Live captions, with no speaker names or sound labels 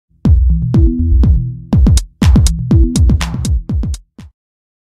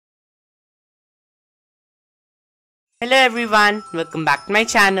Hello everyone, welcome back to my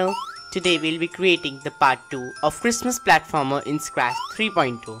channel. Today we'll be creating the part 2 of Christmas platformer in Scratch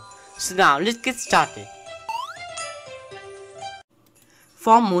 3.0. So now let's get started.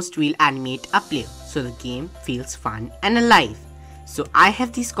 Foremost, we'll animate a player so the game feels fun and alive. So I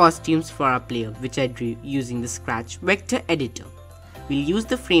have these costumes for our player which I drew using the Scratch vector editor. We'll use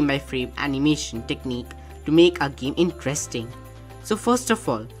the frame by frame animation technique to make our game interesting. So first of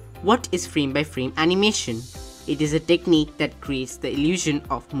all, what is frame by frame animation? It is a technique that creates the illusion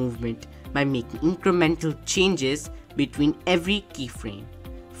of movement by making incremental changes between every keyframe.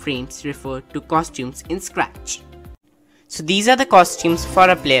 Frames refer to costumes in Scratch. So these are the costumes for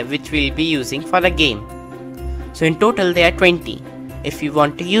a player which we'll be using for the game. So in total there are 20. If you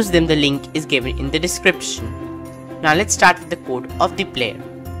want to use them, the link is given in the description. Now let's start with the code of the player.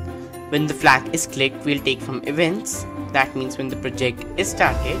 When the flag is clicked, we'll take from events. That means when the project is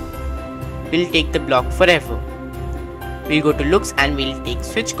started, we'll take the block forever. We'll go to looks and we'll take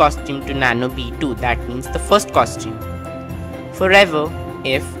switch costume to nano B2, that means the first costume. Forever,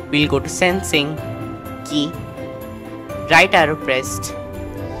 if we'll go to sensing, key, right arrow pressed,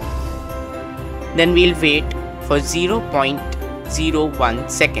 then we'll wait for 0.01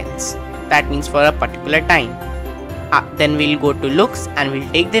 seconds, that means for a particular time. Then we'll go to looks and we'll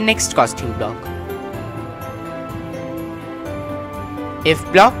take the next costume block. If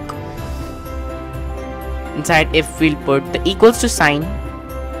block, inside if we'll put the equals to sign.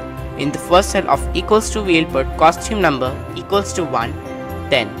 In the first cell of equals to we'll put costume number equals to 1,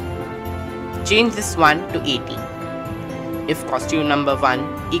 then change this 1 to 18. If costume number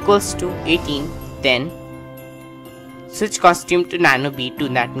 1 equals to 18, then switch costume to nano B2,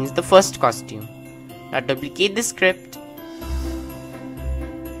 that means the first costume. Now duplicate the script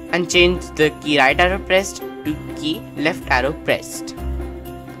and change the key right arrow pressed to key left arrow pressed.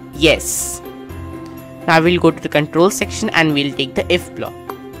 Yes. Now we'll go to the control section and we'll take the if block.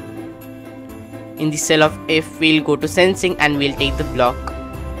 In the cell of if, we'll go to sensing and we'll take the block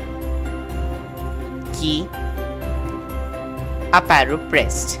key up arrow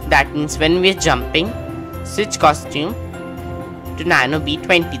pressed. That means when we're jumping, switch costume to nano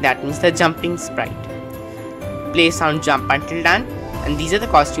B20, that means the jumping sprite. Play sound jump until done, and these are the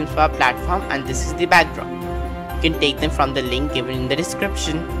costumes for our platform and this is the backdrop. You can take them from the link given in the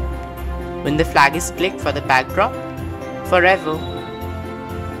description. When the flag is clicked for the backdrop, forever,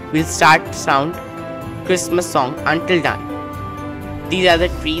 we'll start sound Christmas song until done. These are the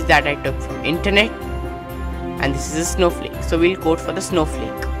trees that I took from internet and this is a snowflake. So we'll code for the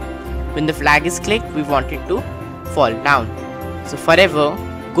snowflake. When the flag is clicked, we want it to fall down. So forever,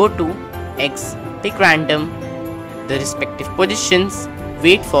 go to X, pick random, the respective positions,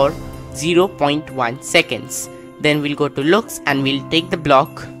 wait for 0.1 seconds. Then we'll go to looks and we'll take the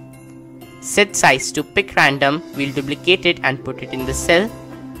block, set size to pick random, we'll duplicate it and put it in the cell,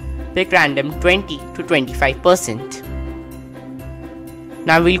 pick random 20 to 25%.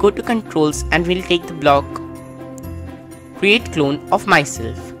 Now we'll go to controls and we'll take the block, create clone of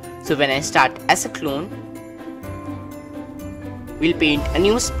myself. So when I start as a clone, we'll paint a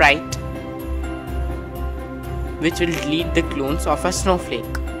new sprite which will delete the clones of a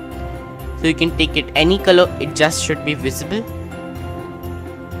snowflake. So you can take it any color, it just should be visible.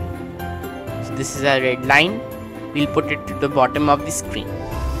 So this is a red line, we'll put it to the bottom of the screen.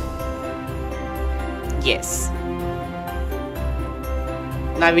 Yes.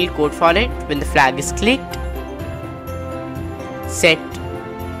 Now we'll code for it. When the flag is clicked, set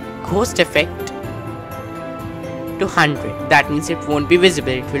ghost effect to 100, that means it won't be visible,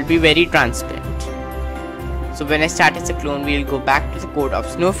 it will be very transparent. So when I start as a clone, we'll go back to the code of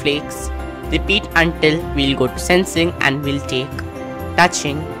snowflakes, repeat until we'll go to sensing and we'll take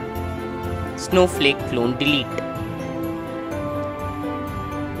touching snowflake clone delete.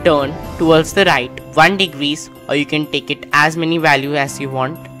 Turn towards the right 1 degree or you can take it as many value as you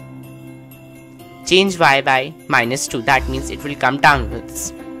want. Change y by -2, that means it will come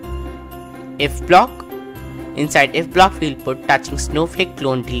downwards. If block, inside if block we'll put touching snowflake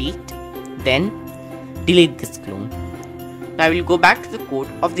clone delete, then delete this clone. Now we'll go back to the code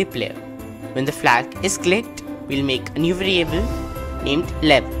of the player. When the flag is clicked, we'll make a new variable named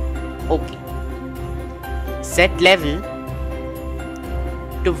level. Okay. Set level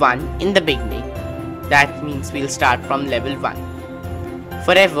to 1 in the beginning. That means we'll start from level 1.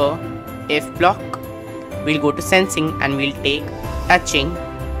 Forever, if block, we'll go to sensing and we'll take touching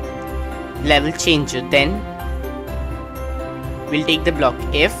level changer. Then we'll take the block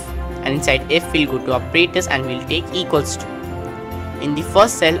if, and inside if we'll go to operators and we'll take equals to. In the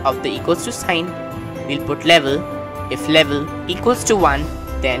first cell of the equals to sign, we'll put level. If level equals to 1,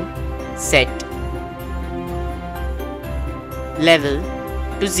 then set level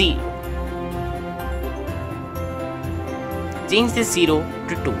to 0. Change the 0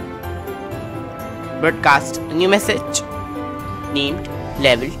 to 2. Broadcast a new message named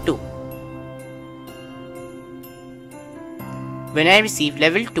level 2. When I receive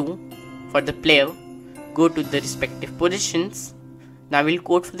level 2 for the player, go to the respective positions. Now we'll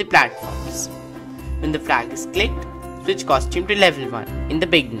code for the platforms. When the flag is clicked, switch costume to level 1 in the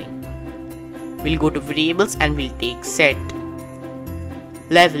beginning. We'll go to variables and we'll take set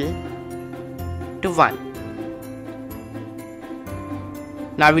level to 1.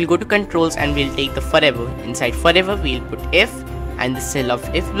 Now we'll go to controls and we'll take the forever. Inside forever we'll put if, and the cell of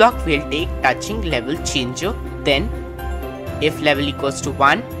if block we'll take touching level changer. Then if level equals to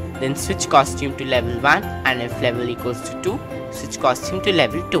 1, then switch costume to level 1, and if level equals to 2, switch costume to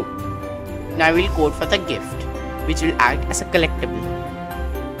level 2. Now we'll code for the gift, which will act as a collectible.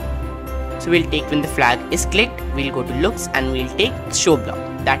 So we'll take when the flag is clicked, we'll go to looks and we'll take show block.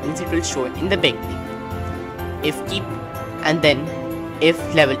 That means it will show in the beginning. If keep, and then if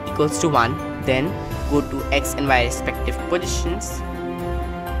level equals to 1, then go to X and Y respective positions.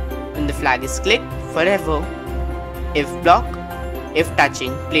 When the flag is clicked, forever, if block, if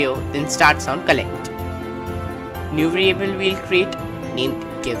touching player, then start sound collect. New variable we'll create named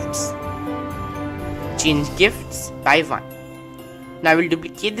gifts. Change gifts by 1. Now we'll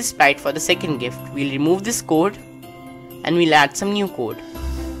duplicate this sprite for the second gift. We'll remove this code and we'll add some new code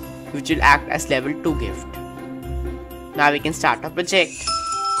which will act as level 2 gift. Now we can start our project.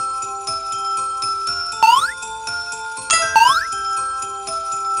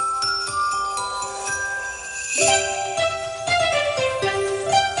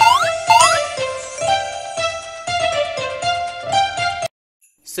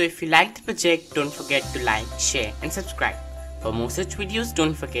 So if you like the project, don't forget to like, share and subscribe. For more such videos,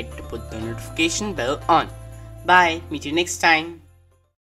 don't forget to put the notification bell on. Bye, meet you next time.